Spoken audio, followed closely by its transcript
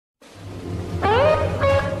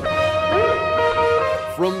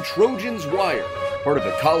From Trojans Wire, part of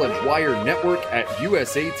the College Wire Network at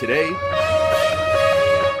USA Today,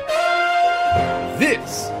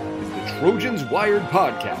 this is the Trojans Wired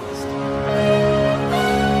Podcast.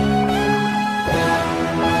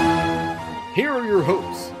 Here are your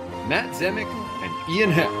hosts, Matt Zemek and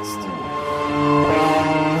Ian Hest.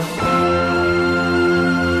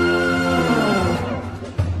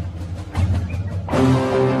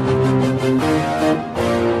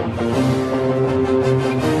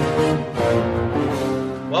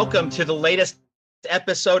 Welcome to the latest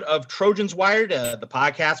episode of Trojans Wired, the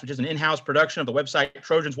podcast, which is an in-house production of the website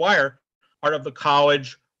Trojans Wire, part of the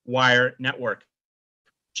College Wire Network.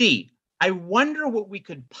 Gee, I wonder what we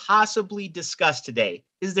could possibly discuss today.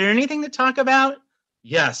 Is there anything to talk about?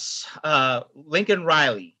 Yes, Lincoln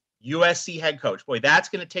Riley, USC head coach. Boy, that's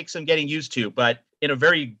going to take some getting used to, but in a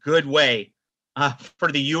very good way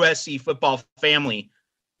for the USC football family.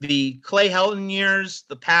 The Clay Helton years,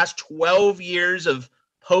 the past 12 years of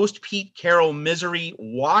post-Pete Carroll misery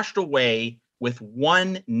washed away with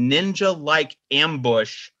one ninja-like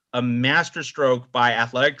ambush, a masterstroke by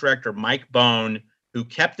athletic director Mike Bohn, who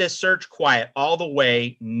kept this search quiet all the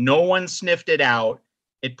way. No one sniffed it out.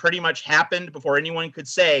 It pretty much happened before anyone could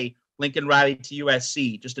say Lincoln Riley to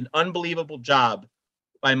USC. Just an unbelievable job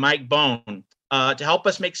by Mike Bohn to help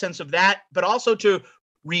us make sense of that, but also to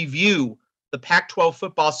review the Pac-12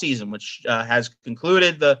 football season, which has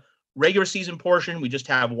concluded the regular season portion. We just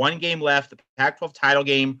have one game left, the Pac-12 title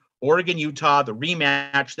game, Oregon-Utah, the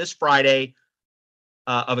rematch this Friday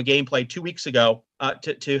of a game played 2 weeks ago.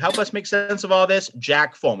 To help us make sense of all this,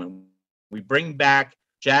 Jack Follman. We bring back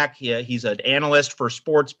Jack. He's an analyst for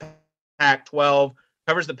Sports Pac-12,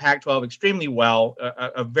 covers the Pac-12 extremely well,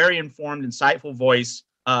 a very informed, insightful voice.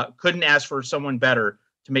 Couldn't ask for someone better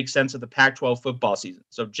to make sense of the Pac-12 football season.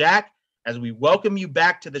 So, Jack, as we welcome you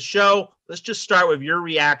back to the show, let's just start with your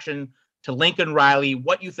reaction to Lincoln Riley,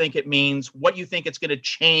 what you think it means, what you think it's going to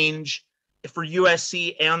change for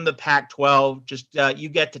USC and the Pac-12. Just you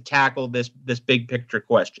get to tackle this big picture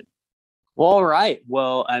question. Well, all right.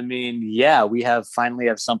 Well, I mean, yeah, we finally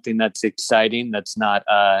have something that's exciting. That's not,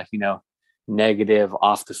 negative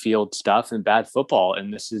off the field stuff and bad football.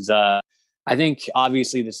 And this is, I think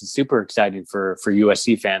obviously this is super exciting for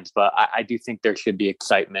USC fans, but I do think there should be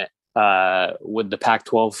excitement with the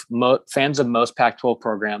Pac-12 fans of most Pac-12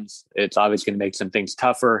 programs. It's obviously going to make some things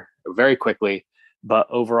tougher very quickly, but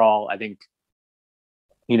overall, I think,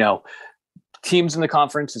 teams in the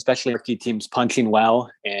conference, especially rookie teams, punching well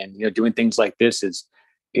and, doing things like this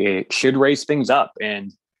it should raise things up.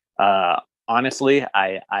 And honestly,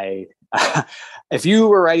 I if you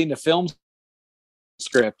were writing a film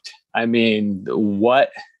script, I mean,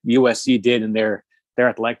 what USC did in their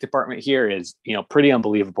athletic department here is, pretty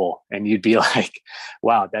unbelievable. And you'd be like,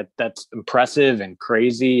 wow, that's impressive and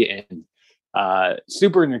crazy and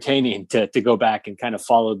super entertaining to go back and kind of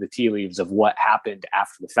follow the tea leaves of what happened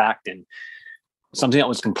after the fact. And something that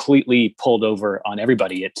was completely pulled over on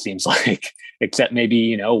everybody, it seems like, except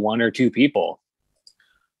maybe, one or two people.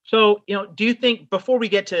 So, do you think before we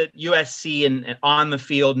get to USC and on the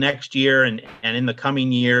field next year and in the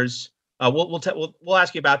coming years, we'll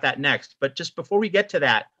ask you about that next. But just before we get to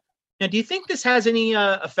that, do you think this has any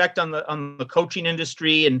effect on the coaching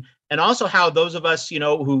industry and also how those of us,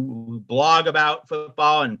 who blog about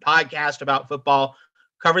football and podcast about football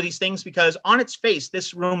cover these things? Because on its face,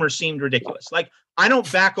 this rumor seemed ridiculous. Like, I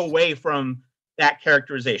don't back away from that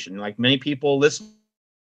characterization. Like, many people listening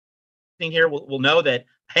here will know that,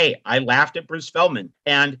 hey, I laughed at Bruce Feldman,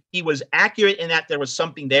 and he was accurate in that there was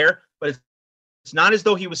something there, but it's not as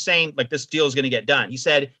though he was saying, like, this deal is going to get done. He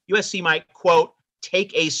said USC might, quote,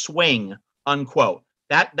 take a swing, unquote.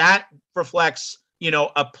 That reflects,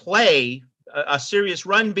 a play, a serious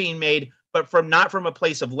run being made, but not from a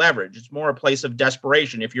place of leverage. It's more a place of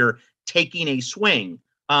desperation if you're taking a swing.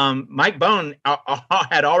 Mike Bohn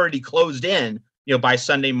had already closed in, by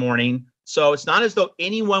Sunday morning. So it's not as though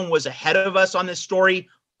anyone was ahead of us on this story.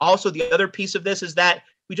 Also, the other piece of this is that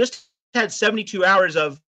we just had 72 hours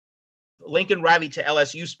of Lincoln Riley to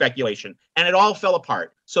LSU speculation, and it all fell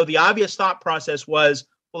apart. So the obvious thought process was,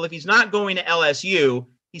 well, if he's not going to LSU,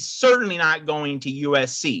 he's certainly not going to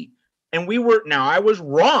USC. And I was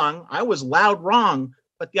wrong. I was loud wrong.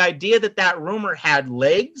 But the idea that rumor had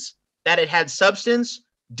legs, that it had substance,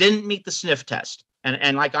 didn't meet the sniff test.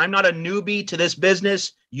 And like, I'm not a newbie to this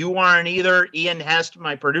business. You aren't either. Ian Hest,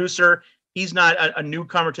 my producer, he's not a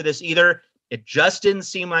newcomer to this either. It just didn't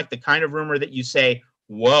seem like the kind of rumor that you say,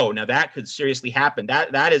 whoa, now that could seriously happen.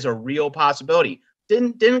 That is a real possibility.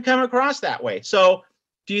 Didn't come across that way. So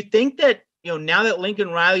do you think that now that Lincoln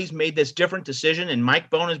Riley's made this different decision and Mike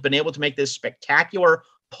Bohn has been able to make this spectacular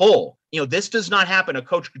pull, this does not happen. A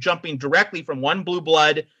coach jumping directly from one blue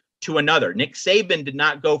blood to another. Nick Saban did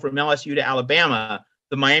not go from LSU to Alabama.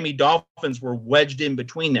 The Miami Dolphins were wedged in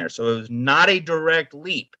between there. So it was not a direct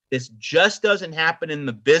leap. This just doesn't happen in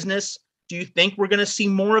the business. Do you think we're going to see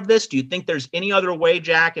more of this? Do you think there's any other way,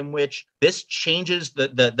 Jack, in which this changes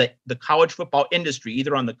the college football industry,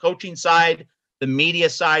 either on the coaching side, the media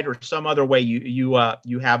side, or some other way you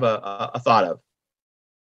have a thought of?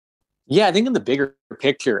 Yeah, I think in the bigger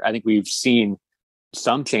picture, I think we've seen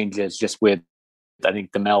some changes just with, I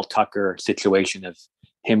think, the Mel Tucker situation of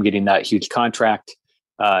him getting that huge contract.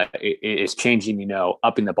 It is changing,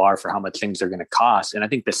 upping the bar for how much things are going to cost. And I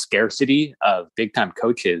think the scarcity of big time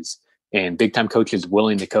coaches and big time coaches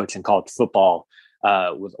willing to coach in college football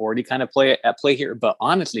was already kind of at play here. But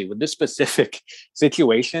honestly, with this specific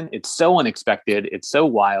situation, it's so unexpected. It's so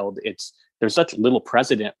wild. There's such little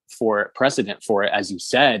precedent for it, as you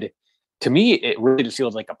said. To me, it really just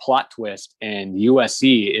feels like a plot twist, and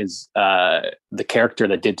USC is the character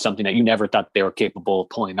that did something that you never thought they were capable of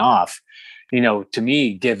pulling off. To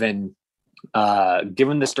me, given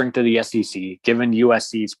the strength of the SEC, given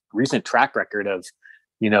USC's recent track record of,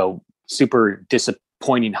 super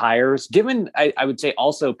disappointing hires, given I would say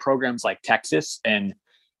also programs like Texas, and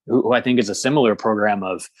who I think is a similar program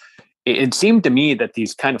of, it seemed to me that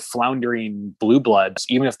these kind of floundering blue bloods,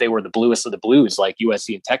 even if they were the bluest of the blues like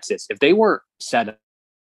USC and Texas, if they were set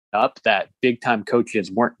up that big time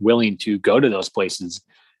coaches weren't willing to go to those places,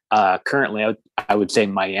 currently I would say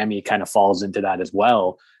Miami kind of falls into that as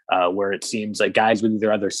well, where it seems like guys would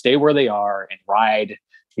either stay where they are and ride,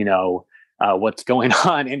 what's going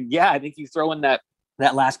on. And yeah, I think you throw in that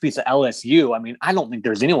last piece of LSU. I mean, I don't think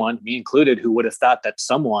there's anyone, me included, who would have thought that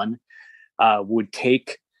someone would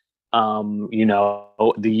take the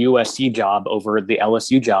USC job over the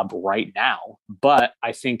LSU job right now. But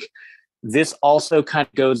I think this also kind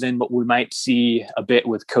of goes in what we might see a bit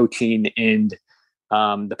with coaching and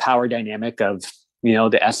the power dynamic of,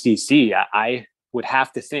 the SEC. I would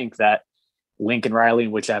have to think that Lincoln Riley,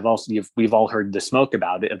 which we've all heard the smoke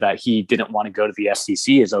about it, that he didn't want to go to the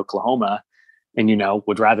SEC as Oklahoma, and,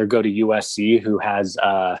 would rather go to USC, who has,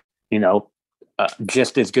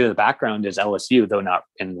 just as good a background as LSU, though not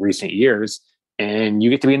in recent years. And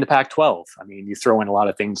you get to be in the Pac-12. I mean, you throw in a lot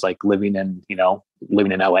of things like living in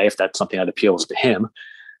LA, if that's something that appeals to him.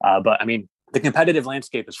 But I mean, the competitive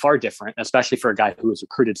landscape is far different, especially for a guy who has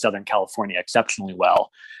recruited Southern California exceptionally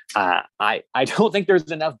well. I don't think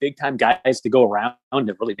there's enough big time guys to go around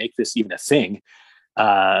to really make this even a thing.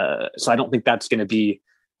 So I don't think that's going to be,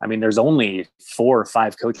 there's only 4 or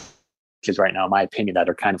 5 coaches right now, in my opinion, that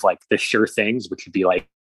are kind of like the sure things, which would be like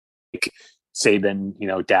Saban,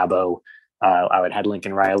 Dabo. I would have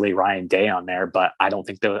Lincoln Riley, Ryan Day on there, but I don't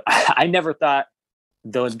think I never thought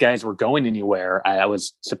those guys were going anywhere. I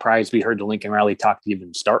was surprised we heard the Lincoln Riley talk to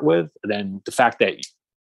even start with. Then the fact that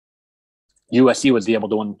USC was the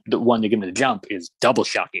one to give him the jump is double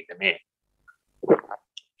shocking to me.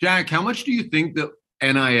 Jack, how much do you think that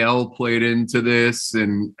NIL played into this,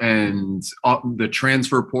 and the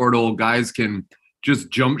transfer portal, guys can just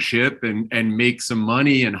jump ship and make some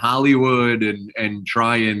money in Hollywood and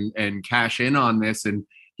try and cash in on this, and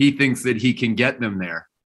he thinks that he can get them there?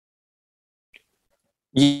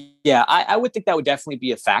 Yeah, I would think that would definitely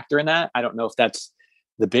be a factor in that. I don't know if that's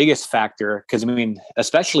the biggest factor, because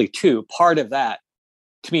especially too, part of that,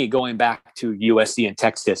 to me, going back to USC and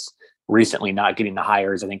Texas recently not getting the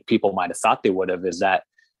hires I think people might have thought they would have, is that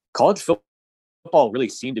college football really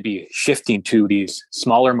seemed to be shifting to these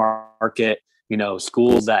smaller market,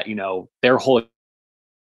 schools that, their whole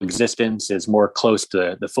existence is more close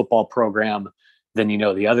to the football program than,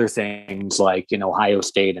 the other things like, Ohio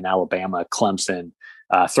State and Alabama, Clemson,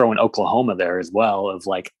 throwing Oklahoma there as well, of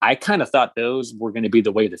like, I kind of thought those were going to be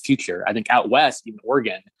the way of the future. I think out West, even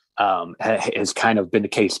Oregon, has kind of been the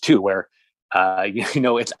case too, where,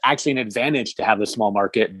 it's actually an advantage to have the small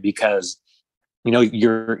market because,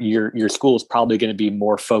 your school is probably going to be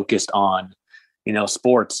more focused on,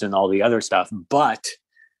 sports and all the other stuff. But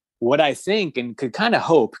what I think, and could kind of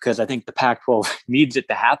hope, because I think the Pac-12 needs it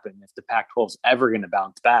to happen, if the Pac-12 is ever going to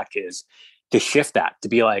bounce back, is to shift that, to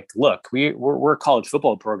be like, look, we're a college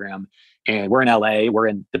football program, and we're in LA, we're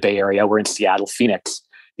in the Bay Area, we're in Seattle, Phoenix,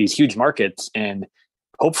 these huge markets. And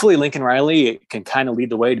hopefully Lincoln Riley can kind of lead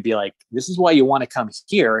the way to be like, this is why you want to come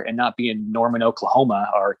here and not be in Norman, Oklahoma,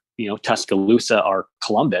 or, Tuscaloosa or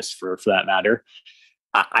Columbus for that matter.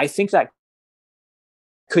 I think that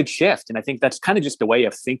could shift. And I think that's kind of just the way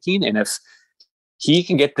of thinking. And if he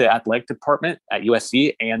can get the athletic department at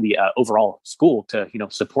USC and the overall school to,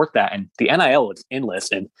 support that. And the NIL is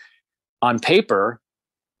endless. And on paper,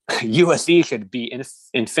 USC should be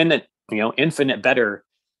infinite better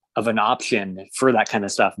of an option for that kind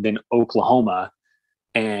of stuff than Oklahoma.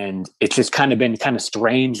 And it's just kind of been kind of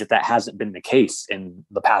strange that hasn't been the case in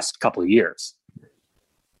the past couple of years.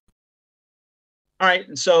 All right.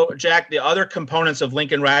 And so, Jack, the other components of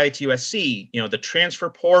Lincoln Riley to USC, the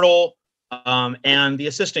transfer portal and the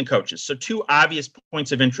assistant coaches. So 2 obvious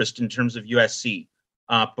points of interest in terms of USC.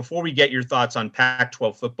 Before we get your thoughts on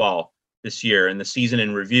Pac-12 football this year and the season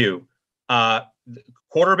in review,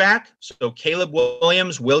 quarterback. So Caleb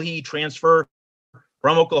Williams, will he transfer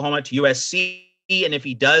from Oklahoma to USC? And if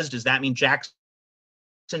he does that mean Jackson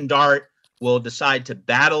Dart will decide to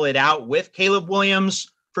battle it out with Caleb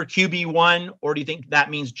Williams for QB1? Or do you think that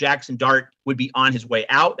means Jackson Dart would be on his way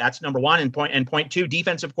out? That's number 1. And point 2,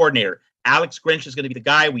 defensive coordinator. Alex Grinch is going to be the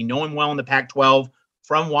guy. We know him well in the Pac-12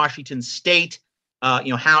 from Washington State.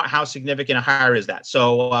 How significant a hire is that?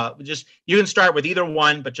 So just you can start with either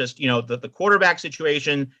one, but just the quarterback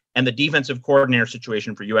situation and the defensive coordinator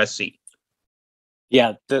situation for USC.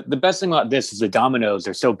 Yeah, the best thing about this is the dominoes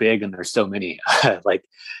are so big and there's so many.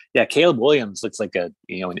 Caleb Williams looks like an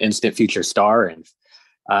instant future star, and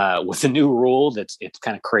with the new rule, it's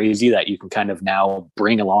kind of crazy that you can kind of now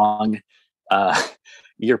bring along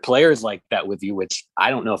your players like that with you, which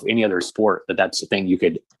I don't know if any other sport that's the thing you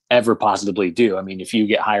could ever possibly do. I mean, if you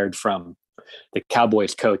get hired from the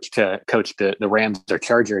Cowboys coach to coach the Rams or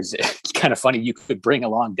Chargers, it's kind of funny. You could bring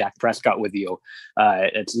along Dak Prescott with you.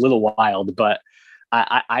 It's a little wild, but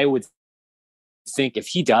I would think if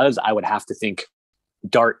he does, I would have to think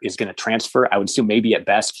Dart is going to transfer. I would assume maybe at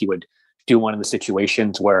best he would do one of the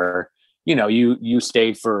situations where, you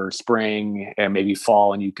stay for spring and maybe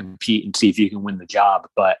fall and you compete and see if you can win the job.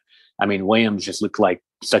 But I mean, Williams just looked like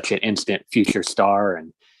such an instant future star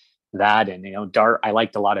and that, and, Dart, I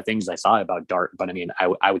liked a lot of things I saw about Dart, but I mean,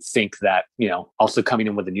 I would think that, also coming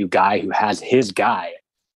in with a new guy who has his guy,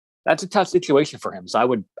 that's a tough situation for him. So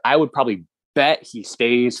I would probably bet he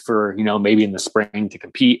stays for, maybe in the spring to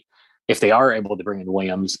compete if they are able to bring in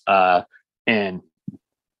Williams, and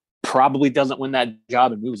probably doesn't win that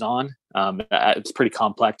job and moves on. It's pretty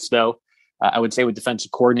complex though. I would say with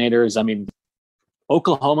defensive coordinators, I mean,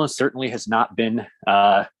 Oklahoma certainly has not been,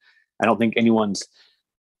 I don't think anyone's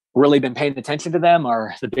really been paying attention to them,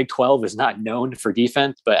 or the Big 12 is not known for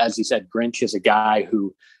defense. But as you said, Grinch is a guy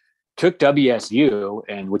who took WSU,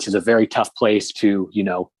 and which is a very tough place to,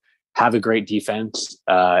 have a great defense.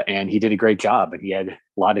 And he did a great job, and he had a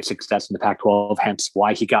lot of success in the Pac-12, hence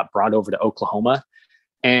why he got brought over to Oklahoma.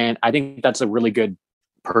 And I think that's a really good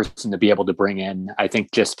person to be able to bring in. I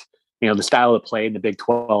think just, the style of play in the Big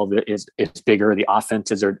 12 is bigger. The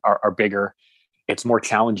offenses are bigger. It's more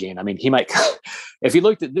challenging. I mean, he might, if he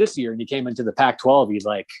looked at this year and he came into the Pac-12, he's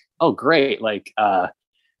like, oh, great. Like,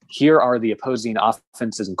 here are the opposing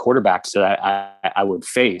offenses and quarterbacks that I would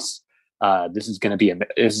face. This is going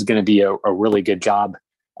to be a really good job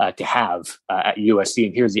to have at USC.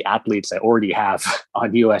 And here's the athletes I already have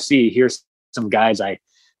on USC. Here's some guys I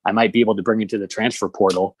might be able to bring into the transfer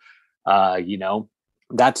portal.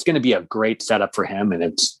 That's going to be a great setup for him. And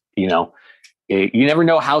it's, you never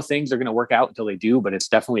know how things are going to work out until they do, but it's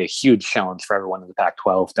definitely a huge challenge for everyone in the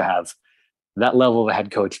Pac-12 to have that level of a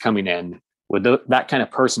head coach coming in with that kind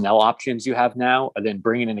of personnel options you have now, and then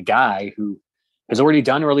bringing in a guy who has already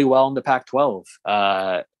done really well in the Pac-12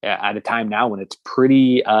 at a time now when it's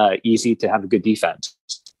pretty easy to have a good defense.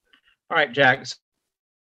 All right, Jack.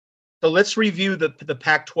 So let's review the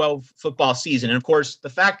Pac-12 football season. And of course, the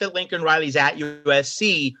fact that Lincoln Riley's at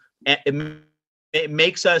USC, it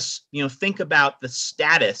makes us, think about the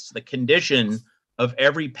status, the condition of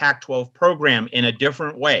every Pac-12 program in a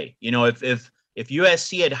different way. If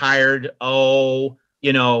USC had hired,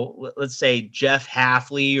 let's say Jeff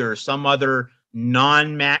Hafley or some other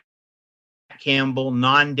non-Matt Campbell,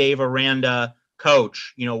 non-Dave Aranda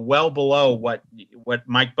coach, well below what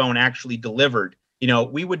Mike Bohn actually delivered,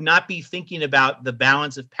 we would not be thinking about the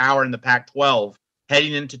balance of power in the Pac-12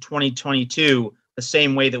 heading into 2022 the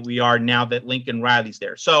same way that we are now that Lincoln Riley's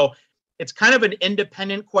there. So it's kind of an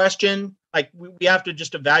independent question. Like we have to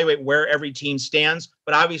just evaluate where every team stands,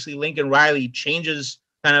 but obviously Lincoln Riley changes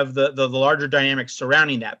kind of the larger dynamics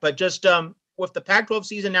surrounding that. But just with the Pac-12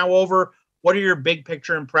 season now over, what are your big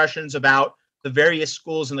picture impressions about the various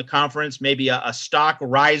schools in the conference? Maybe a stock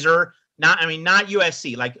riser, not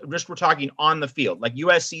USC, like just we're talking on the field, like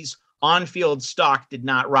USC's on-field stock did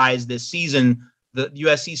not rise this season. The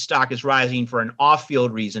USC stock is rising for an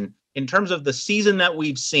off-field reason. In terms of the season that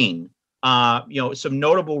we've seen, some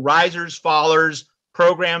notable risers, fallers,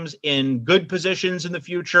 programs in good positions in the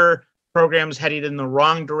future, programs headed in the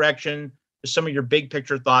wrong direction? Just some of your big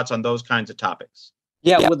picture thoughts on those kinds of topics.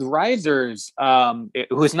 Yeah, with risers,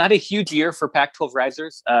 it was not a huge year for Pac-12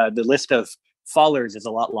 risers. The list of fallers is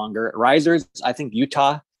a lot longer. Risers, I think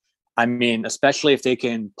Utah. I mean, especially if they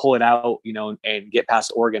can pull it out, and get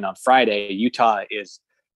past Oregon on Friday, Utah is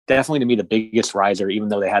definitely to me the biggest riser, even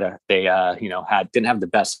though didn't have the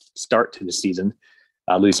best start to the season,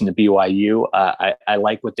 losing to BYU. I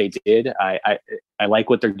like what they did. I like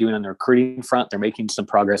what they're doing on the recruiting front. They're making some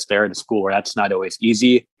progress there at a school where that's not always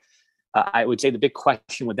easy. I would say the big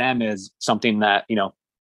question with them is something that,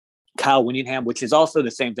 Kyle Whittingham, which is also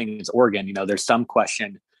the same thing as Oregon. There's some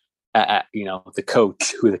question at the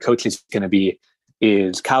coach, who the coach is going to be.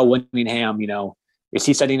 Is Kyle Whittingham, is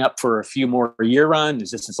he setting up for a few more year run?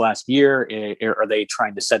 Is this his last year? Are they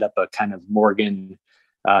trying to set up a kind of Morgan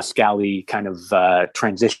Scally kind of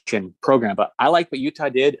transition program? But I like what Utah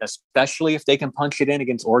did, especially if they can punch it in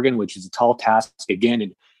against Oregon, which is a tall task again,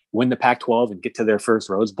 and win the Pac-12 and get to their first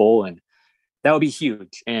Rose Bowl. And that would be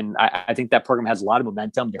huge. And I think that program has a lot of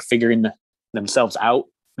momentum. They're figuring themselves out.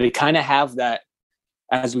 They kind of have that,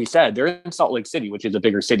 as we said, they're in Salt Lake City, which is a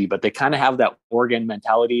bigger city, but they kind of have that Oregon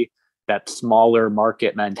mentality, that smaller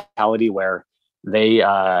market mentality where they're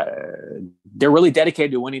really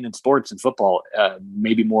dedicated to winning in sports and football,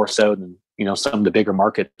 maybe more so than, some of the bigger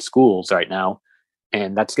market schools right now.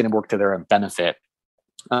 And that's going to work to their benefit.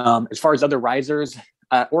 As far as other risers,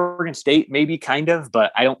 Oregon State, maybe kind of,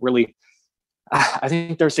 but I don't really, I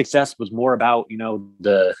think their success was more about,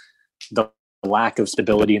 the lack of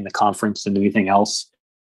stability in the conference than anything else.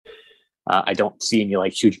 I don't see any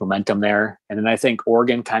huge momentum there. And then I think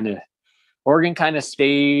Oregon kind of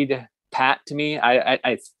stayed pat to me.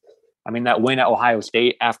 I mean, that win at Ohio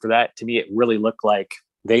State after that, to me, it really looked like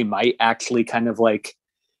they might actually kind of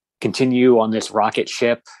continue on this rocket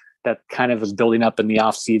ship that kind of was building up in the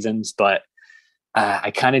off seasons. But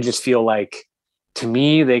I kind of just feel to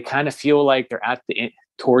me, they kind of feel like they're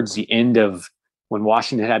towards the end of when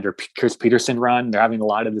Washington had their Chris Peterson run. They're having a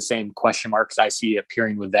lot of the same question marks I see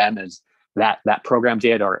appearing with them as that program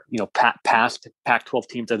did, or, past Pac-12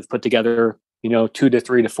 teams that have put together, 2 to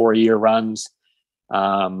 3 to 4 year runs.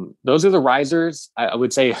 Those are the risers. I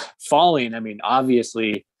would say falling. I mean,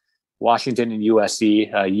 obviously Washington and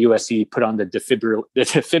USC. USC put on the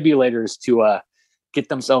defibrillators to get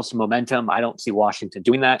themselves some momentum. I don't see Washington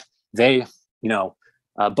doing that. They,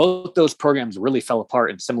 both those programs really fell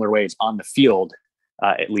apart in similar ways on the field,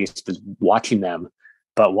 at least watching them.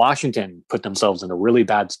 But Washington put themselves in a really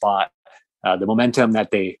bad spot. The momentum that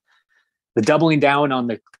the doubling down on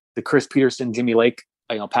the Chris Peterson, Jimmy Lake,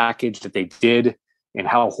 package that they did and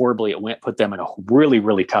how horribly it went, put them in a really,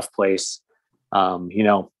 really tough place.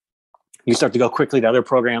 You start to go quickly to other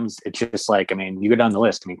programs. It's just you go down the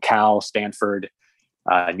list. Cal, Stanford,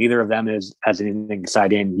 neither of them has anything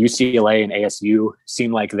exciting. UCLA and ASU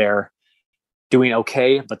seem like they're doing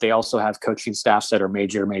okay, but they also have coaching staffs that are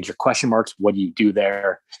major question marks. What do you do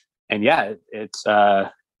there? And yeah, it's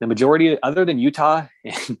the majority, other than Utah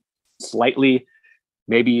and slightly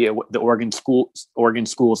maybe the Oregon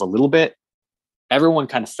schools a little bit, everyone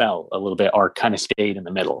kind of fell a little bit or kind of stayed in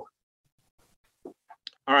the middle.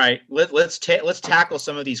 All right, let's tackle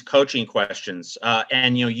some of these coaching questions.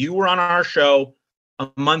 And you were on our show a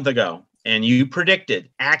month ago, and you predicted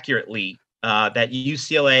accurately that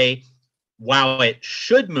UCLA, while it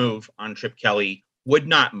should move on Chip Kelly, would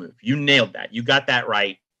not move. You nailed that. You got that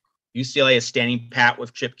right. UCLA is standing pat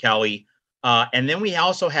with Chip Kelly. And then we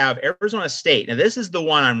also have Arizona State. Now, this is the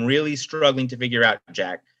one I'm really struggling to figure out,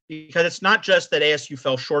 Jack, because it's not just that ASU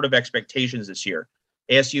fell short of expectations this year.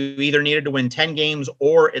 ASU either needed to win 10 games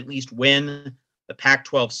or at least win the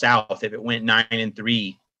Pac-12 South if it went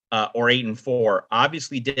 9-3 or 8-4.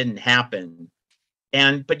 Obviously didn't happen.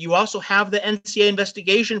 But you also have the NCAA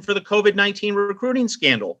investigation for the COVID-19 recruiting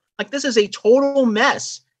scandal. This is a total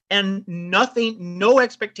mess, and no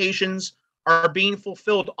expectations are being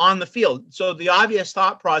fulfilled on the field. So the obvious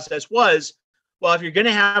thought process was, well, if you're going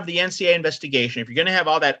to have the NCAA investigation, if you're going to have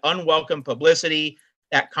all that unwelcome publicity,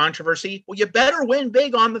 that controversy, well, you better win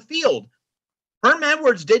big on the field. Herm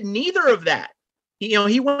Edwards did neither of that.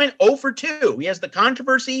 He went 0 for 2. He has the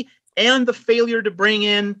controversy and the failure to bring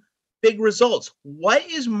in big results. What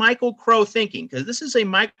is Michael Crow thinking? Because this is a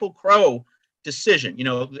Michael Crow decision.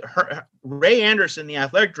 Ray Anderson, the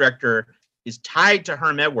athletic director, is tied to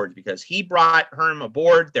Herm Edwards because he brought Herm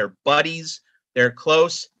aboard. They're buddies. They're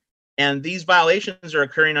close. And these violations are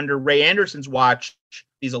occurring under Ray Anderson's watch.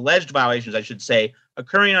 These alleged violations, I should say,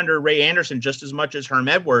 occurring under Ray Anderson just as much as Herm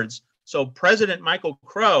Edwards. So President Michael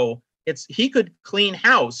Crow, he could clean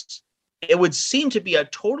house it would seem to be a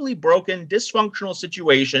totally broken, dysfunctional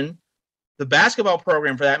situation. The basketball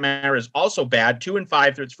program, for that matter, is also bad,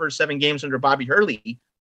 2-5 through its first 7 games under Bobby Hurley.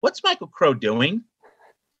 What's Michael Crow doing?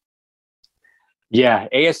 Yeah,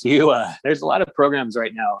 ASU, there's a lot of programs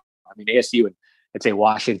right now. I mean, ASU and I'd say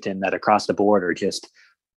Washington that across the board are just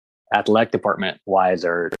athletic department wise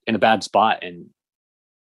are in a bad spot. And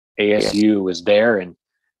ASU is there. And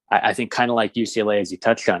I think kind of like UCLA, as you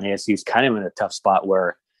touched on, ASU is kind of in a tough spot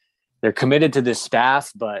where they're committed to this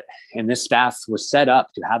staff, and this staff was set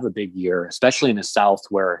up to have a big year, especially in the South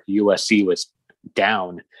where USC was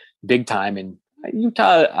down big time. And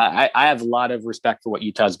Utah, I have a lot of respect for what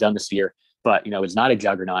Utah's done this year, but it's not a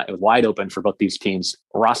juggernaut. It was wide open for both these teams.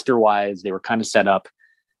 Roster wise, they were kind of set up,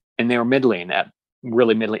 and they were middling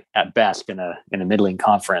at best in a middling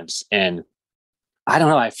conference. And I don't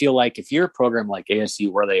know. I feel like if you're a program like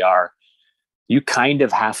ASU where they are, you kind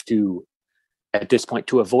of have to, at this point,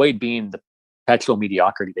 to avoid being the perpetual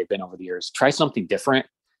mediocrity they've been over the years, try something different.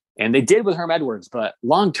 And they did with Herm Edwards, but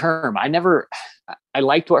long term, I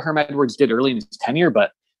liked what Herm Edwards did early in his tenure,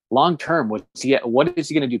 but long term, what is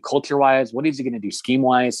he going to do culture wise? What is he going to do scheme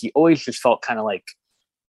wise? He always just felt kind of like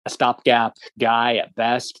a stopgap guy at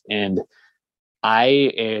best. And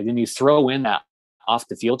then you throw in that off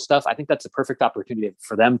the field stuff. I think that's a perfect opportunity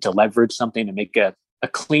for them to leverage something and make a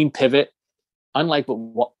clean pivot. Unlike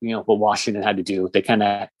what Washington had to do,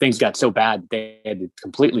 things got so bad they had to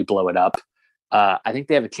completely blow it up. I think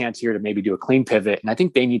they have a chance here to maybe do a clean pivot, and I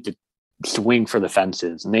think they need to swing for the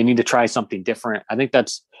fences and they need to try something different. I think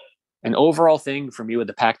that's an overall thing for me with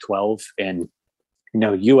the Pac-12, and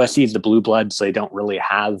USC is the blue blood, so they don't really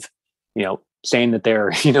have saying that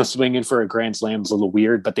they're swinging for a grand slam is a little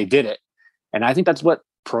weird, but they did it, and I think that's what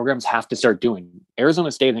programs have to start doing. Arizona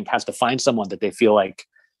State, I think, has to find someone that they feel like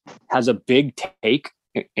has a big take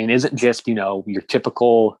and isn't just, your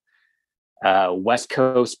typical West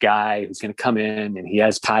Coast guy who's going to come in and he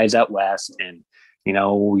has ties out West and,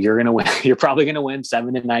 you're going to win. You're probably going to win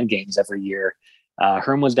 7 to 9 games every year.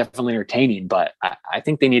 Herm was definitely entertaining, but I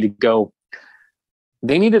think they need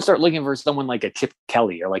to start looking for someone like a Chip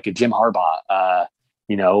Kelly or like a Jim Harbaugh,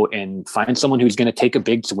 and find someone who's going to take a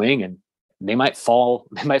big swing, and they might fall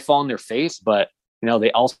on their face, but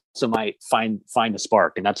they also might find a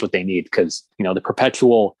spark, and that's what they need because, the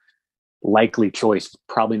perpetual likely choice is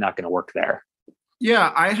probably not going to work there.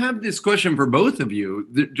 Yeah, I have this question for both of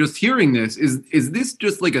you. Just hearing this, is this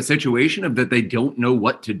just like a situation of that they don't know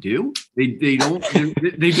what to do? They don't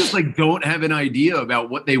they just like don't have an idea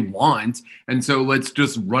about what they want, and so let's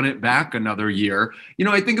just run it back another year.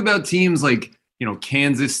 I think about teams like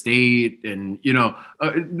Kansas State and,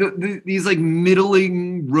 these like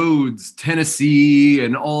middling roads, Tennessee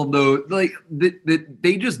and all those, like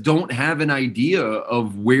they just don't have an idea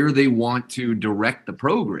of where they want to direct the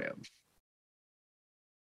program.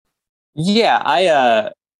 Yeah,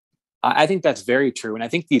 I think that's very true. And I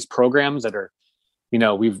think these programs that are,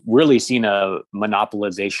 we've really seen a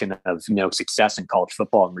monopolization of, success in college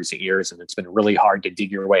football in recent years. And it's been really hard to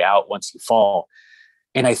dig your way out once you fall.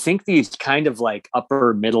 And I think these kind of like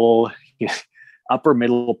upper middle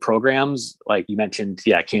programs, like you mentioned,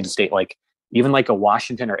 Kansas State, like even like a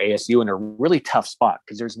Washington or ASU in a really tough spot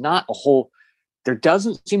because there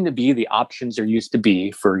doesn't seem to be the options there used to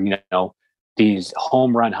be for, these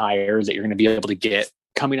home run hires that you're going to be able to get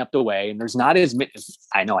coming up the way. And there's not as many,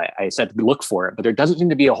 I know I said look for it, but there doesn't seem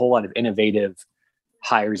to be a whole lot of innovative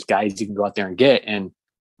hires, guys you can go out there and get. And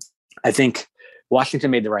I think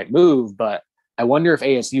Washington made the right move, but I wonder if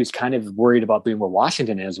ASU is kind of worried about being where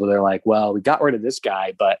Washington is, where they're like, well, we got rid of this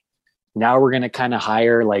guy, but now we're going to kind of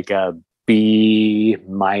hire like a B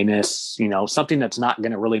minus, something that's not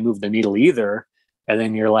going to really move the needle either. And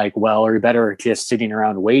then you're like, well, are we better just sitting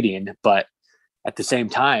around waiting? But at the same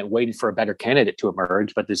time, waiting for a better candidate to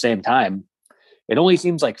emerge. But at the same time, it only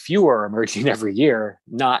seems like fewer are emerging every year,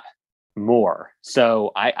 not more.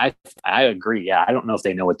 So I agree. Yeah, I don't know if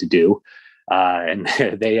they know what to do. And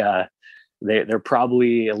they're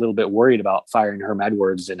probably a little bit worried about firing Herm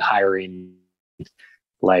Edwards and hiring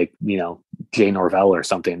like, Jay Norvell or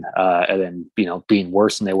something, and then, being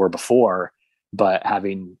worse than they were before, but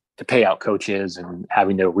having to pay out coaches and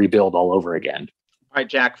having to rebuild all over again. All right,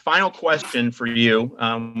 Jack, final question for you.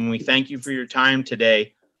 We thank you for your time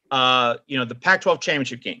today. The Pac-12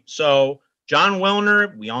 championship game. So John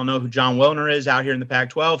Wilner, we all know who John Wilner is out here in the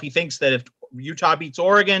Pac-12. He thinks that if Utah beats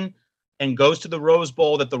Oregon and goes to the Rose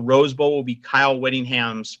Bowl, that the Rose Bowl will be Kyle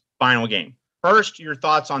Whittingham's final game. First, your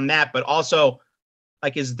thoughts on that, but also,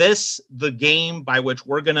 like, is this the game by which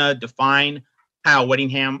we're going to define Kyle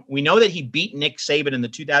Whittingham? We know that he beat Nick Saban in the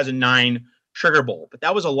 2009 Sugar Bowl, but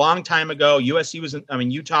that was a long time ago.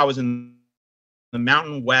 Utah was in the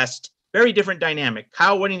Mountain West. Very different dynamic.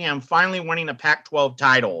 Kyle Whittingham finally winning a Pac-12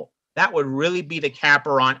 title. That would really be the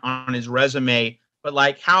capper on his resume. But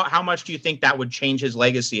like, how much do you think that would change his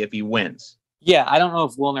legacy if he wins? Yeah, I don't know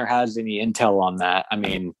if Wilner has any intel on that. I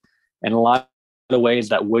mean, in a lot of ways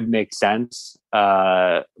that would make sense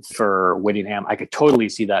for Whittingham. I could totally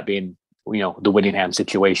see that being, the Whittingham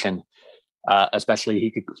situation. Especially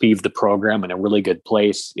he could leave the program in a really good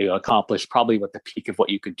place, accomplish probably what the peak of what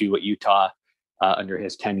you could do at Utah under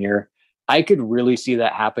his tenure. I could really see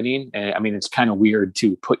that happening. And I mean, it's kind of weird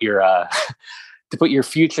to put your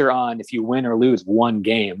future on if you win or lose one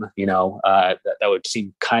game. That would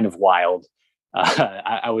seem kind of wild.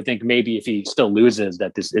 I would think maybe if he still loses,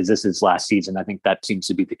 that this is his last season. I think that seems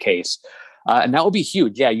to be the case, and that would be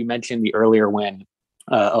huge. Yeah, you mentioned the earlier win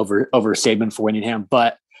over Saban for Whittingham,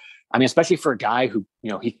 but I mean, especially for a guy who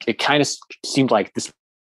it kind of seemed like this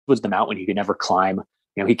was the mountain he could never climb.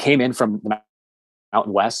 He came in from the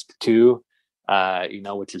Mountain West too,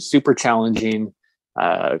 which is super challenging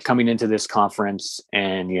coming into this conference.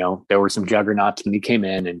 And, there were some juggernauts when he came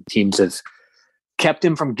in, and teams have kept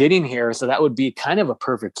him from getting here. So that would be kind of a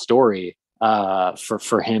perfect story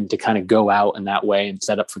for him to kind of go out in that way and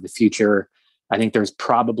set up for the future. I think there's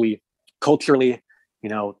probably culturally,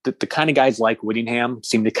 the kind of guys like Whittingham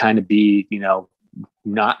seem to kind of be,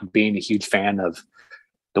 not being a huge fan of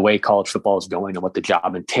the way college football is going and what the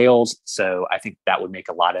job entails. So I think that would make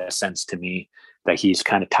a lot of sense to me, that he's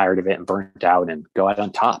kind of tired of it and burnt out and go out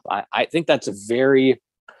on top. I think that's a very,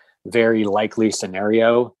 very likely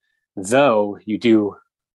scenario, though you do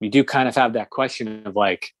kind of have that question of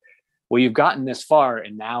like, well, you've gotten this far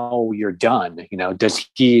and now you're done. Does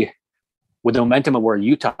he, with the momentum of where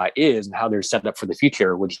Utah is and how they're set up for the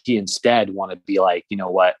future, would he instead want to be like, you know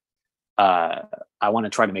what, I want to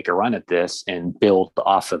try to make a run at this and build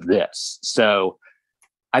off of this. So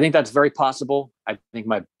I think that's very possible. I think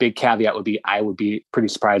my big caveat would be, I would be pretty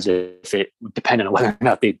surprised if it depended on whether or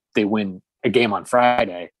not they win a game on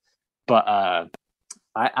Friday. But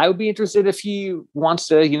I would be interested if he wants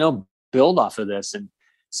to, build off of this and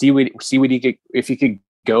see what he could, if he could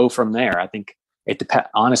go from there. I think it depends.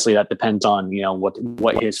 Honestly, that depends on,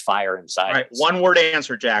 what his fire inside. All right. is. One word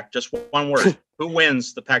answer, Jack. Just one word. Who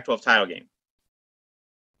wins the Pac-12 title game?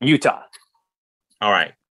 Utah. All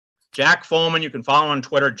right. Jack Follman, you can follow him on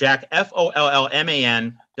Twitter. Jack,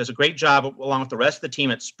 Follman, does a great job along with the rest of the team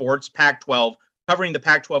at Sports Pac-12, covering the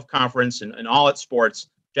Pac-12 conference and all its sports.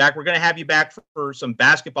 Jack, we're going to have you back for some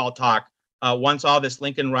basketball talk once all this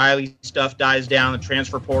Lincoln Riley stuff dies down, the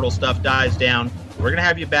transfer portal stuff dies down. We're going to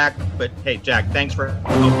have you back. But, hey, Jack, thanks for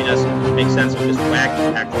helping us make sense of this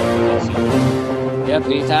wacky Pac-12 football season. Yep,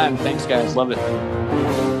 anytime. Thanks, guys. Love it.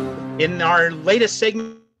 In our latest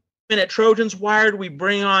segment at Trojans Wired, we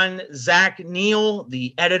bring on Zach Neal,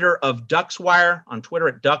 the editor of Ducks Wire, on Twitter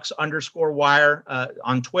at Ducks_Wire.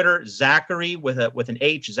 On Twitter, Zachary with an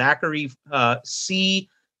H, Zachary CNEEL,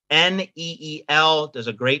 does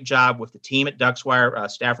a great job with the team at Ducks Wire.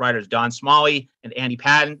 Staff writers Don Smalley and Andy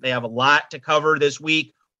Patton. They have a lot to cover this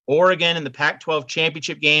week. Oregon in the Pac-12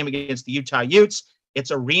 championship game against the Utah Utes.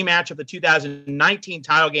 It's a rematch of the 2019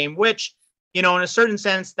 title game, which, in a certain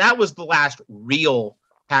sense, that was the last real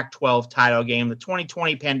Pac-12 title game. The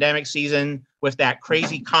 2020 pandemic season with that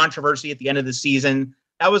crazy controversy at the end of the season,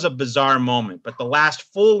 that was a bizarre moment. But the last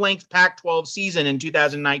full-length Pac-12 season in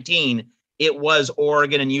 2019, it was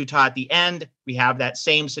Oregon and Utah at the end. We have that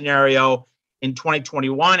same scenario in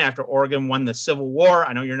 2021 after Oregon won the Civil War.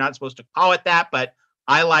 I know you're not supposed to call it that, but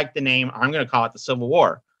I like the name. I'm going to call it the Civil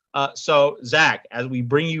War. So, Zach, as we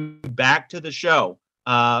bring you back to the show,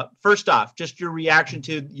 first off, just your reaction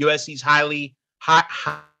to USC's highly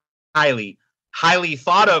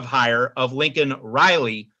thought of hire of Lincoln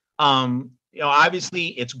Riley. Obviously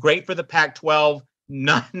it's great for the Pac-12,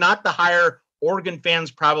 not the hire Oregon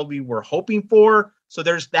fans probably were hoping for. So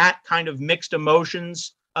there's that kind of mixed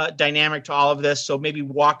emotions dynamic to all of this. So maybe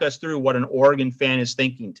walk us through what an Oregon fan is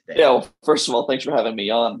thinking today. Yeah, well, first of all, thanks for having me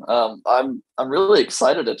on. I'm really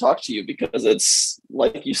excited to talk to you because it's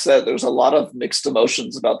like you said, there's a lot of mixed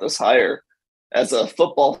emotions about this hire. As a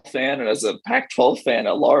football fan and as a Pac-12 fan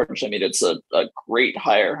at large, I mean, it's a great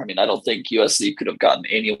hire. I mean, I don't think USC could have gotten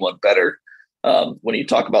anyone better. When you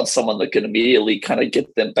talk about someone that can immediately kind of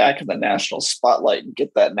get them back in the national spotlight and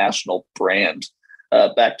get that national brand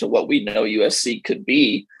back to what we know USC could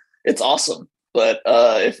be, it's awesome. But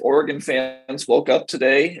if Oregon fans woke up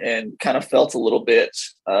today and kind of felt a little bit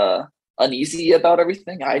uneasy about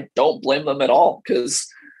everything, I don't blame them at all, because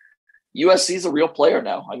USC is a real player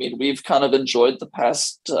now. I mean, we've kind of enjoyed the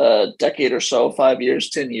past decade or so, 5 years,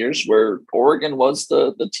 10 years, where Oregon was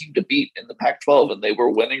the team to beat in the Pac-12, and they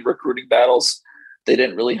were winning recruiting battles. They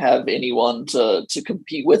didn't really have anyone to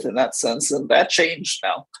compete with in that sense, and that changed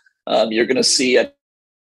now. You're going to see,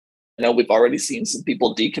 we've already seen some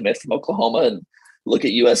people decommit from Oklahoma and look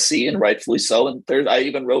at USC, and rightfully so. And I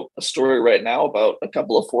even wrote a story right now about a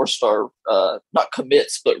couple of 4-star, not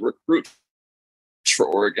commits, but recruits for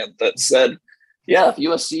Oregon that said, yeah, if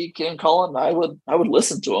USC came calling, I would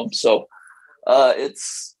listen to them. So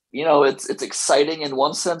it's exciting in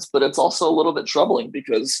one sense, but it's also a little bit troubling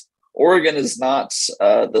because Oregon is not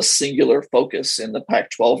the singular focus in the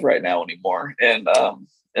Pac-12 right now anymore. And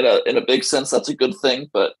in a big sense, that's a good thing,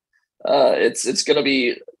 but it's going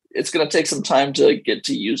to take some time to get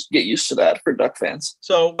used to that for Duck fans.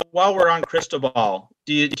 So while we're on Cristobal,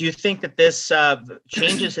 do you think that this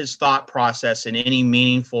changes his thought process in any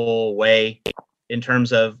meaningful way in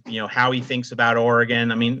terms of, how he thinks about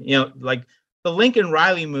Oregon? I mean, like the Lincoln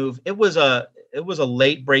Riley move, it was a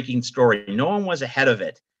late breaking story. No one was ahead of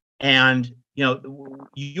it. And,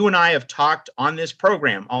 you and I have talked on this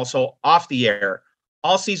program, also off the air,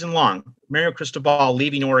 all season long. Mario Cristobal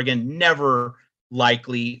leaving Oregon, never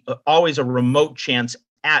likely, always a remote chance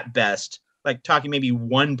at best, like talking maybe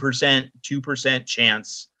 1%, 2%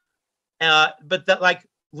 chance. But that, like,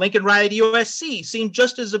 Lincoln Riley to USC seemed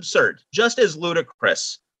just as absurd, just as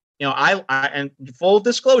ludicrous. I and full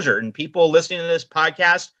disclosure, and people listening to this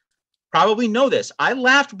podcast probably know this, I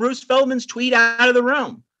laughed Bruce Feldman's tweet out of the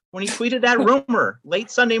room when he tweeted that rumor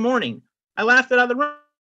late Sunday morning. I laughed it out of the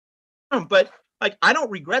room, but I don't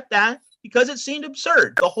regret that because it seemed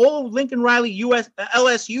absurd. The whole Lincoln Riley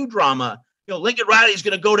LSU drama, Lincoln Riley is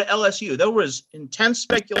going to go to LSU. There was intense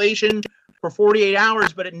speculation for 48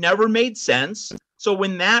 hours, but it never made sense. So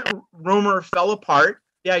when that rumor fell apart,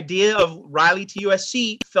 the idea of Riley to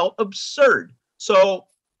USC felt absurd. So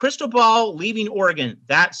Cristobal leaving Oregon,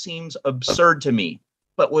 that seems absurd to me.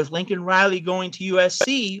 But with Lincoln Riley going to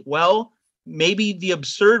USC, well, maybe the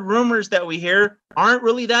absurd rumors that we hear aren't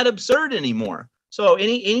really that absurd anymore. So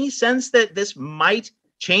any sense that this might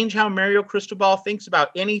change how Mario Cristobal thinks about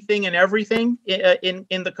anything and everything in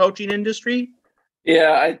the coaching industry?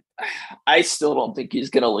 Yeah, I still don't think he's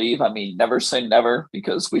going to leave. I mean, never say never,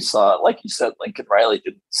 because we saw, like you said, Lincoln Riley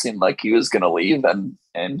didn't seem like he was going to leave,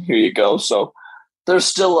 and here you go. So there's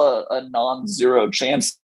still a non-zero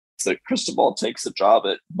chance that Cristobal takes a job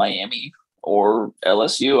at Miami or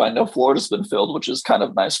LSU. I know Florida's been filled, which is kind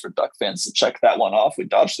of nice for Duck fans to check that one off. We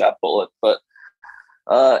dodged that bullet, but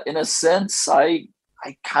in a sense, I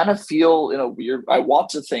kind of feel I want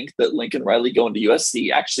to think that Lincoln Riley going to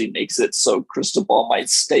USC actually makes it so Cristobal might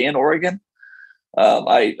stay in Oregon.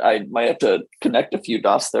 I might have to connect a few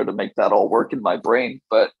dots there to make that all work in my brain,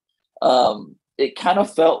 but it kind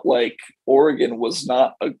of felt like Oregon was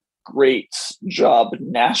not a great job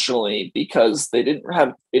nationally because they didn't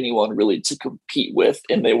have anyone really to compete with,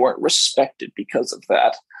 and they weren't respected because of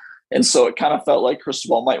that. And so it kind of felt like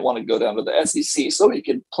Cristobal might want to go down to the SEC so he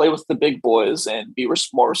could play with the big boys and be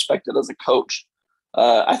more respected as a coach.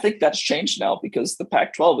 I think that's changed now because the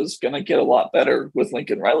Pac-12 is going to get a lot better with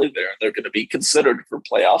Lincoln Riley there. They're going to be considered for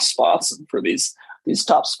playoff spots and for these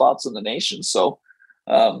top spots in the nation. So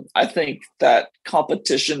I think that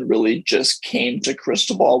competition really just came to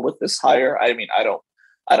Cristobal with this hire. I mean, I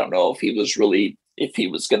don't know if he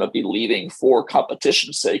was going to be leaving for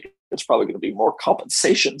competition's sake. It's probably going to be more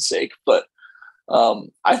compensation's sake. But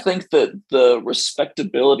I think that the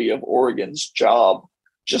respectability of Oregon's job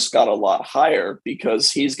just got a lot higher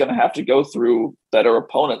because he's going to have to go through better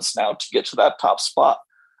opponents now to get to that top spot.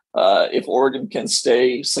 If Oregon can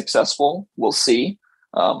stay successful, we'll see.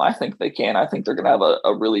 I think they can. I think they're going to have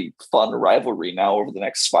a really fun rivalry now over the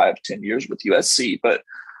next 5-10 years with USC. But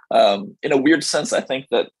in a weird sense, I think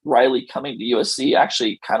that Riley coming to USC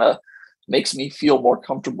actually kind of makes me feel more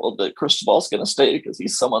comfortable that Cristobal's going to stay because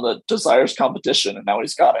he's someone that desires competition, and now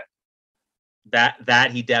he's got it.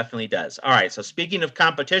 That he definitely does. All right. So speaking of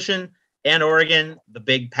competition and Oregon, the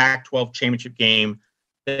big Pac-12 championship game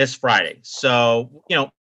this Friday. So,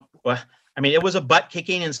 it was a butt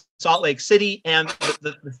kicking in Salt Lake City, and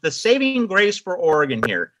the saving grace for Oregon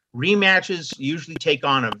here, rematches usually take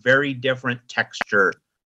on a very different texture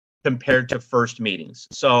compared to first meetings.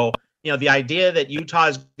 So, the idea that Utah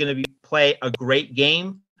is going to play a great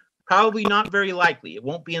game, probably not very likely. It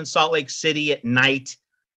won't be in Salt Lake City at night.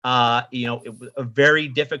 It was a very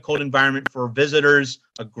difficult environment for visitors,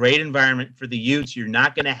 a great environment for the Utes. You're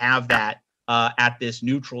not going to have that at this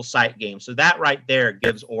neutral site game. So that right there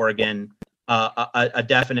gives Oregon a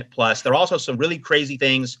definite plus. There are also some really crazy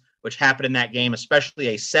things which happened in that game, especially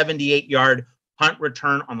a 78-yard punt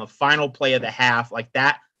return on the final play of the half. Like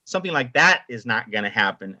that, something like that is not going to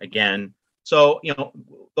happen again. So,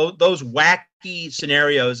 those wacky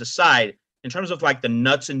scenarios aside, in terms of like the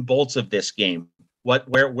nuts and bolts of this game,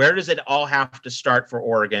 where does it all have to start for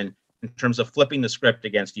Oregon in terms of flipping the script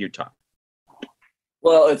against Utah?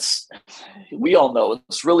 Well, we all know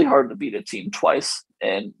it's really hard to beat a team twice,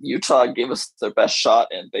 and Utah gave us their best shot,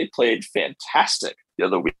 and they played fantastic the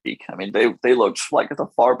other week. I mean, they looked like a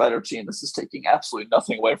far better team. This is taking absolutely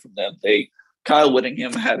nothing away from them. Kyle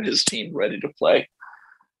Whittingham had his team ready to play.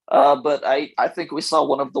 But I think we saw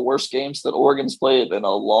one of the worst games that Oregon's played in a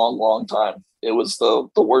long, long time. It was the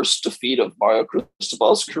worst defeat of Mario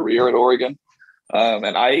Cristobal's career at Oregon.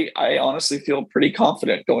 And I honestly feel pretty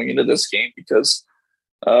confident going into this game because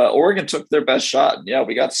Oregon took their best shot. Yeah,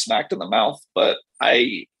 we got smacked in the mouth, but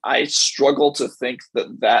I struggle to think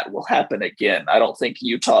that will happen again. I don't think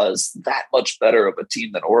Utah is that much better of a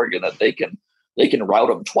team than Oregon that they can rout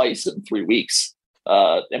them twice in 3 weeks.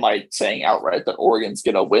 Am I saying outright that Oregon's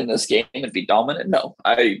going to win this game and be dominant? No,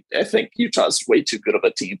 I think Utah's way too good of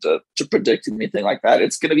a team to predict anything like that.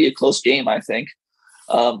 It's going to be a close game, I think.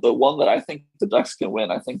 But one that I think the Ducks can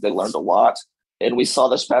win. I think they learned a lot. And we saw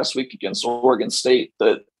this past week against Oregon State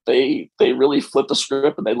that they really flipped the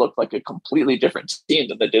script and they looked like a completely different team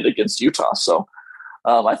than they did against Utah. So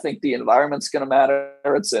I think the environment's going to matter.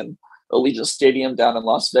 It's in Allegiant Stadium down in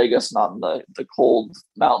Las Vegas, not in the cold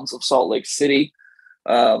mountains of Salt Lake City.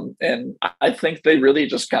 And I think they really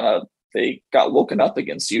just they got woken up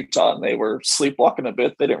against Utah and they were sleepwalking a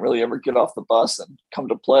bit. They didn't really ever get off the bus and come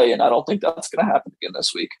to play. And I don't think that's going to happen again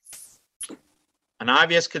this week. An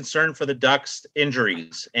obvious concern for the Ducks,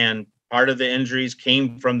 injuries, and part of the injuries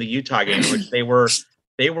came from the Utah game, which they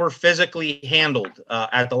were physically handled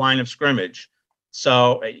at the line of scrimmage.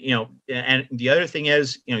 So, and the other thing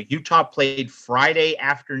is, Utah played Friday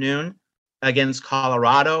afternoon against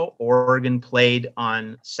Colorado. Oregon played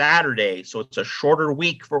on Saturday. So it's a shorter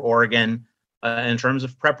week for Oregon in terms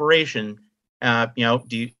of preparation.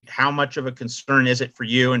 How much of a concern is it for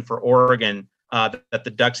you and for Oregon that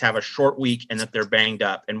the Ducks have a short week and that they're banged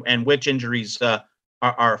up, and which injuries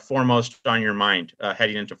are foremost on your mind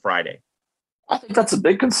heading into Friday? I think that's a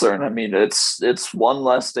big concern. I mean, it's one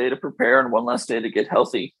less day to prepare and one less day to get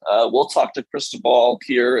healthy. We'll talk to Cristobal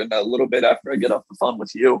here in a little bit after I get off the phone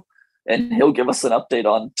with you, and he'll give us an update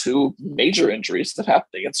on two major injuries that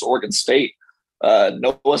happened against Oregon State.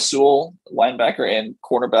 Noah Sewell, linebacker, and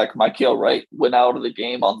cornerback Mykael Wright went out of the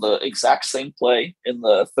game on the exact same play in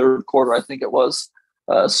the third quarter, I think it was.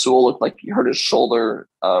 Sewell looked like he hurt his shoulder.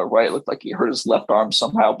 Wright looked like he hurt his left arm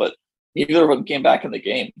somehow, but neither of them came back in the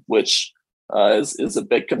game, which is a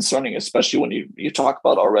bit concerning, especially when you talk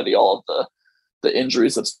about already all of the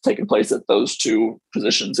injuries that's taken place at those two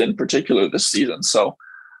positions in particular this season. So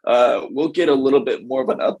we'll get a little bit more of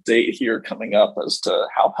an update here coming up as to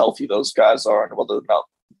how healthy those guys are and whether or not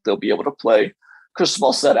they'll be able to play.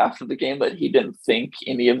 Cristobal said after the game that he didn't think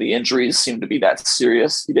any of the injuries seemed to be that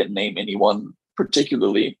serious. He didn't name anyone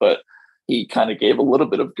particularly, but he kind of gave a little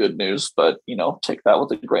bit of good news. But, take that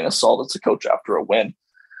with a grain of salt. It's a coach after a win.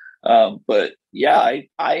 But yeah,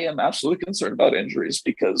 I am absolutely concerned about injuries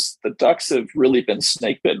because the Ducks have really been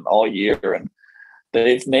snake bitten all year, and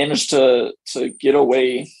they've managed to get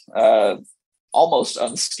away almost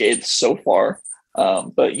unscathed so far.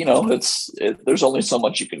 But there's only so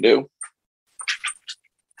much you can do.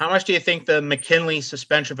 How much do you think the McKinley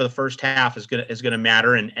suspension for the first half is going to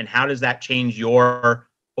matter, and how does that change your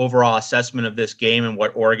overall assessment of this game and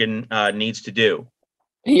what Oregon needs to do?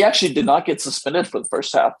 He actually did not get suspended for the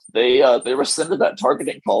first half. They rescinded that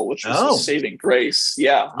targeting call, which was a saving grace.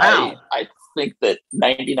 Yeah, wow. I think that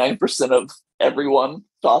 99% of everyone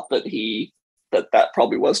thought that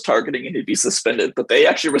probably was targeting and he'd be suspended, but they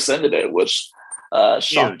actually rescinded it, which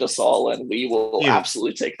shocked us all, and we will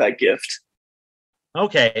absolutely take that gift.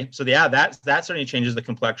 Okay, so yeah, that certainly changes the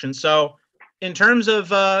complexion. So in terms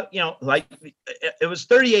of it was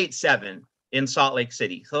 38-7 in Salt Lake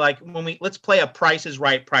City. So let's play a Price is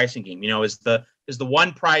Right pricing game. Is the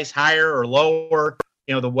one price higher or lower?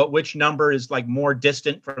 Which number is more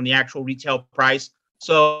distant from the actual retail price?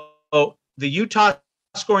 So the Utah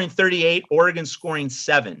scoring 38, Oregon scoring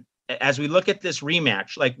 7. As we look at this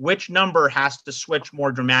rematch, which number has to switch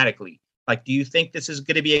more dramatically? Do you think this is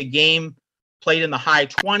going to be a game played in the high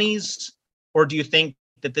 20s, or do you think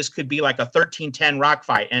that this could be like a 13-10 rock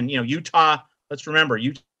fight? And, Utah, let's remember,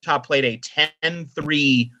 Utah played a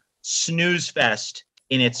 10-3 snooze fest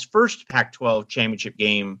in its first Pac-12 championship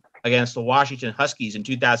game against the Washington Huskies in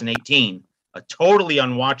 2018, a totally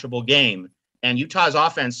unwatchable game. And Utah's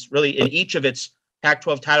offense really in each of its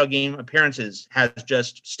Pac-12 title game appearances has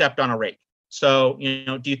just stepped on a rake. So,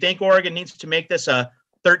 do you think Oregon needs to make this a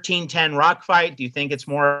 13-10 rock fight? Do you think it's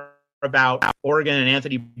more about Oregon and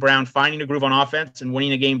Anthony Brown finding a groove on offense and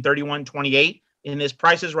winning a game 31-28 in this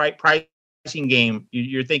Price is Right pricing game?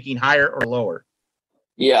 You're thinking higher or lower?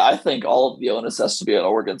 Yeah, I think all of the onus has to be on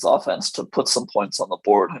Oregon's offense to put some points on the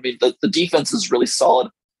board. I mean, the defense is really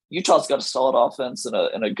solid. Utah's got a solid offense and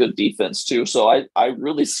a good defense too. So I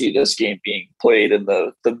really see this game being played in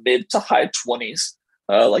the mid to high 20s.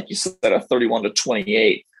 Like you said, a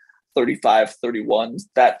 31-28, 35-31.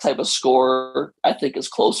 That type of score, I think, is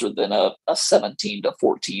closer than a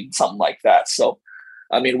 17-14, something like that. So,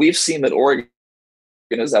 I mean, we've seen that Oregon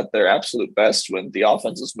is at their absolute best when the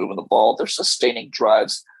offense is moving the ball. They're sustaining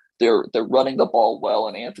drives. They're running the ball well,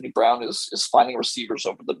 and Anthony Brown is finding receivers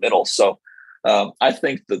over the middle. So I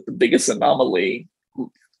think that the biggest anomaly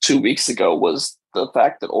 2 weeks ago was the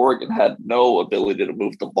fact that Oregon had no ability to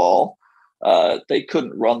move the ball. They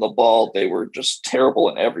couldn't run the ball. They were just terrible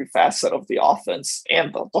in every facet of the offense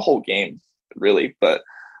and the whole game, really. But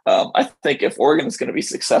I think if Oregon is going to be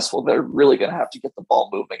successful, they're really going to have to get the ball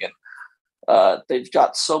moving. And they've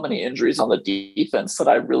got so many injuries on the defense that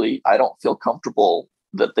I don't feel comfortable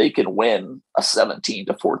that they can win a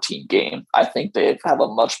 17-14 game. I think they have a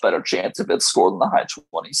much better chance if it's scored in the high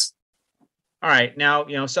 20s. All right.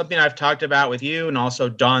 Now, something I've talked about with you and also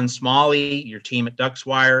Don Smalley, your team at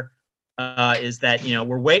Duckswire, is that,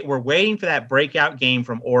 we're waiting for that breakout game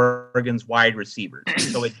from Oregon's wide receivers.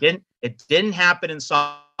 So it didn't happen in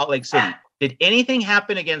Salt Lake City. Did anything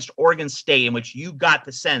happen against Oregon State in which you got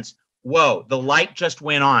the sense, whoa, the light just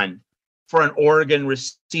went on for an Oregon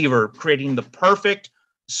receiver, creating the perfect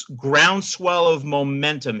groundswell of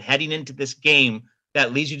momentum heading into this game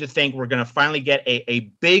that leads you to think we're going to finally get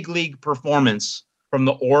a big league performance from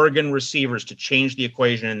the Oregon receivers to change the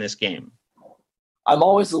equation in this game? I'm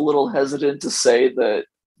always a little hesitant to say that,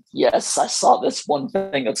 yes, I saw this one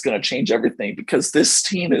thing that's going to change everything, because this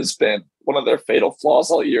team has been one of their fatal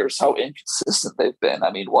flaws all year is how inconsistent they've been.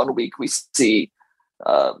 I mean, 1 week we see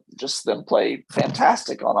just them play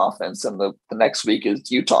fantastic on offense, and the next week is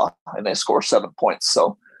Utah and they score 7 points.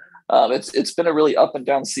 So it's been a really up and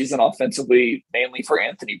down season offensively, mainly for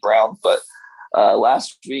Anthony Brown. But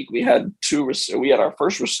last week we had our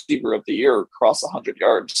first receiver of the year cross 100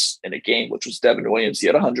 yards in a game, which was Devin Williams. He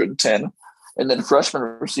had 110, and then freshman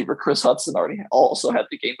receiver Chris Hudson also had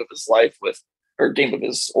the game of his life game of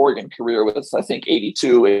his Oregon career with, I think,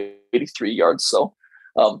 82, 83 yards. So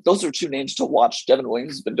those are two names to watch. Devin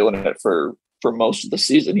Williams has been doing it for most of the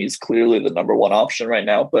season. He's clearly the number one option right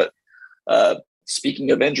now. But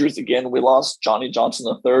speaking of injuries, again, we lost Johnny Johnson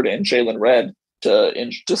III and Jalen Redd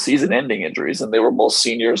to season-ending injuries, and they were both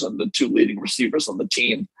seniors and the two leading receivers on the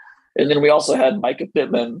team. And then we also had Micah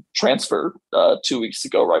Pittman transfer 2 weeks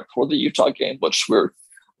ago, right before the Utah game, which we're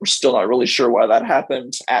still not really sure why that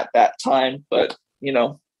happened at that time. But,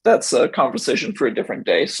 that's a conversation for a different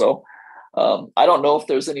day. So I don't know if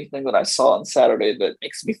there's anything that I saw on Saturday that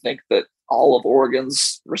makes me think that all of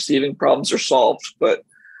Oregon's receiving problems are solved, but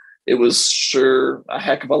it was sure a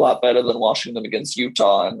heck of a lot better than watching them against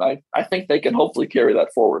Utah. And I think they can hopefully carry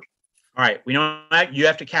that forward. All right. We know that you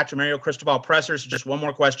have to capture Mario Cristobal presser. So just one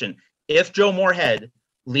more question. If Joe Moorhead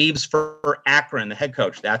leaves for Akron, the head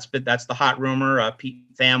coach, that's the hot rumor. Pete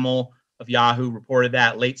Thamel of Yahoo reported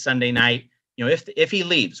that late Sunday night. If he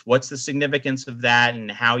leaves, what's the significance of that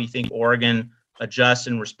and how you think Oregon adjusts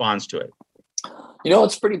and responds to it?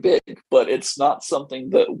 It's pretty big, but it's not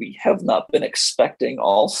something that we have not been expecting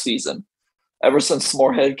all season. Ever since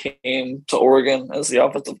Moorhead came to Oregon as the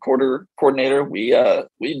offensive coordinator, we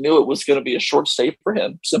knew it was going to be a short stay for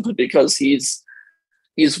him, simply because he's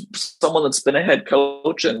someone that's been a head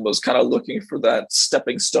coach and was kind of looking for that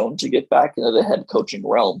stepping stone to get back into the head coaching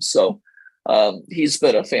realm. So he's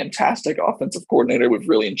been a fantastic offensive coordinator. We've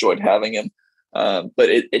really enjoyed having him. But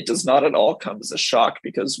it does not at all come as a shock,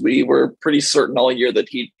 because we were pretty certain all year that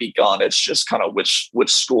he'd be gone. It's just kind of which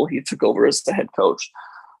school he took over as the head coach.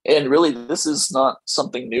 And really, this is not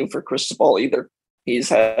something new for Cristobal either. He's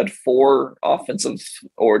had 4 offensive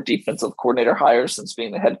or defensive coordinator hires since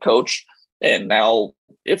being the head coach. And now,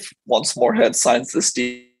 if once Moorhead signs this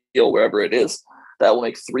deal, wherever it is, that will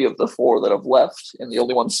make 3 of the 4 that have left. And the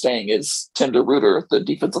only one staying is Tim DeRuyter, the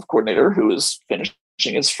defensive coordinator, who is finishing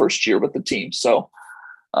his first year with the team. So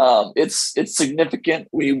it's significant.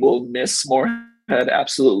 We will miss Moorhead.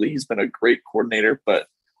 Absolutely. He's been a great coordinator, but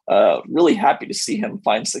really happy to see him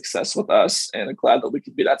find success with us, and glad that we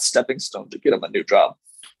could be that stepping stone to get him a new job.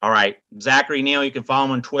 All right. Zachary Neal, you can follow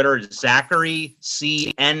him on Twitter. Zachary,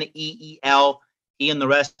 CNEEL. He and the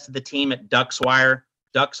rest of the team at Duckswire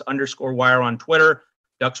Ducks_wire on Twitter,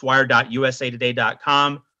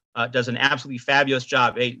 duckswire.usatoday.com. Does an absolutely fabulous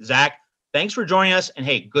job. Hey, Zach, thanks for joining us. And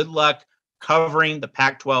hey, good luck covering the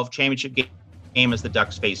Pac-12 championship game as the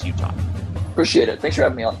Ducks face Utah. Appreciate it. Thanks for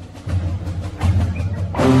having me on.